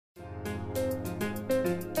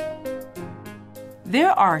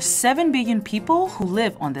There are 7 billion people who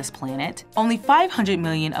live on this planet. Only 500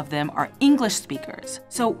 million of them are English speakers.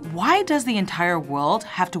 So why does the entire world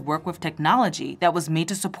have to work with technology that was made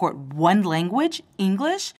to support one language,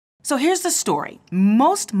 English? So here's the story.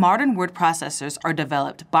 Most modern word processors are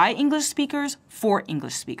developed by English speakers for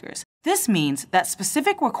English speakers. This means that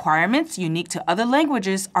specific requirements unique to other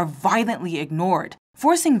languages are violently ignored,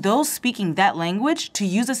 forcing those speaking that language to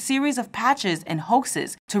use a series of patches and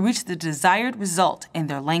hoaxes to reach the desired result in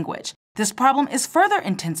their language. This problem is further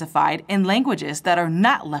intensified in languages that are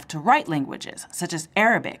not left-to-right languages, such as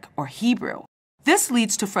Arabic or Hebrew. This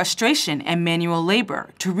leads to frustration and manual labor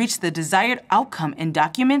to reach the desired outcome in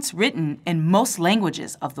documents written in most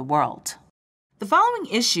languages of the world. The following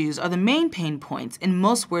issues are the main pain points in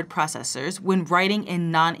most word processors when writing in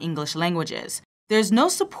non-English languages. There's no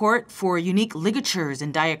support for unique ligatures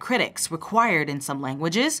and diacritics required in some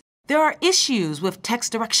languages. There are issues with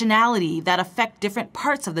text directionality that affect different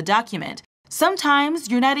parts of the document. Sometimes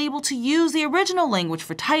you're not able to use the original language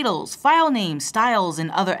for titles, file names, styles, and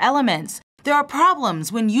other elements. There are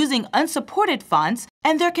problems when using unsupported fonts,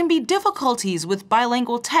 and there can be difficulties with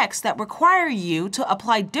bilingual text that require you to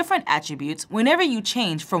apply different attributes whenever you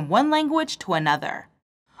change from one language to another.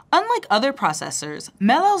 Unlike other processors,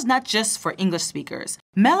 Mellel's not just for English speakers.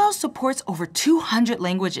 Mellel supports over 200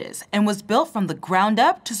 languages and was built from the ground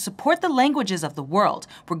up to support the languages of the world,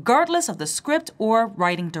 regardless of the script or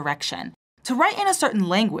writing direction. To write in a certain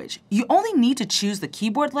language, you only need to choose the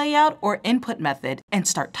keyboard layout or input method and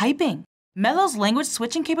start typing. Mellel's language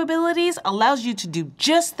switching capabilities allows you to do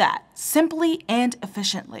just that, simply and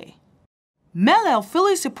efficiently. Mellel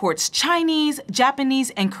fully supports Chinese, Japanese,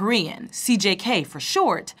 and Korean, CJK for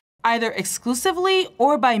short, either exclusively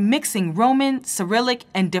or by mixing Roman, Cyrillic,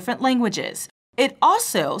 and different languages. It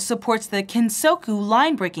also supports the Kinsoku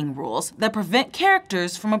line-breaking rules that prevent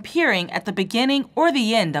characters from appearing at the beginning or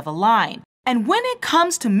the end of a line. And when it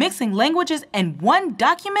comes to mixing languages in one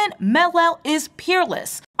document, Mellel is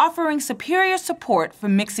peerless, offering superior support for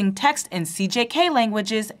mixing text in CJK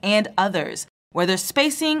languages and others. Whether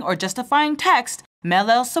spacing or justifying text,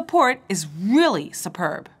 Mellel's support is really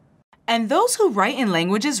superb. And those who write in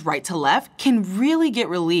languages right to left can really get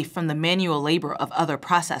relief from the manual labor of other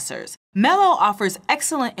processors. Mellel offers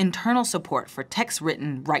excellent internal support for text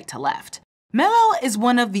written right to left. Mellel is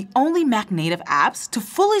one of the only Mac native apps to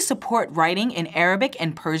fully support writing in Arabic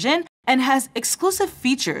and Persian and has exclusive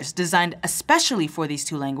features designed especially for these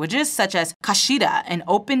two languages, such as Kashida and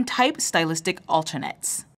open type stylistic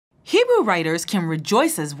alternates. Hebrew writers can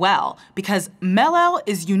rejoice as well because Mellel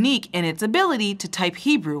is unique in its ability to type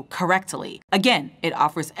Hebrew correctly. Again, it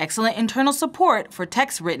offers excellent internal support for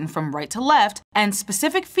text written from right to left and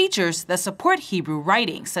specific features that support Hebrew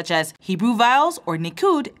writing, such as Hebrew vowels or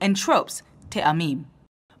nikud and tropes. Te'amim.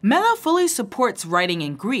 Mellel fully supports writing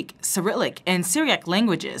in Greek, Cyrillic, and Syriac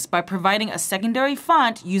languages by providing a secondary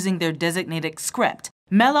font using their designated script.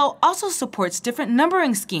 Mellel also supports different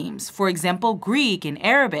numbering schemes, for example Greek and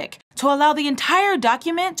Arabic, to allow the entire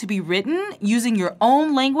document to be written using your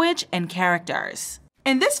own language and characters.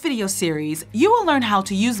 In this video series, you will learn how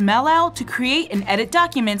to use Mellel to create and edit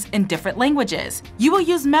documents in different languages. You will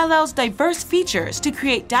use Mellel's diverse features to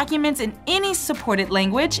create documents in any supported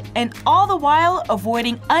language, and all the while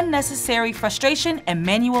avoiding unnecessary frustration and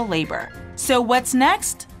manual labor. So what's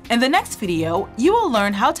next? In the next video, you will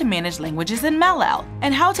learn how to manage languages in Mellel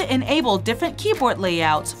and how to enable different keyboard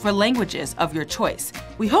layouts for languages of your choice.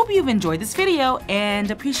 We hope you've enjoyed this video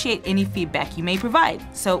and appreciate any feedback you may provide,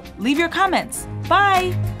 so leave your comments.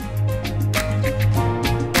 Bye!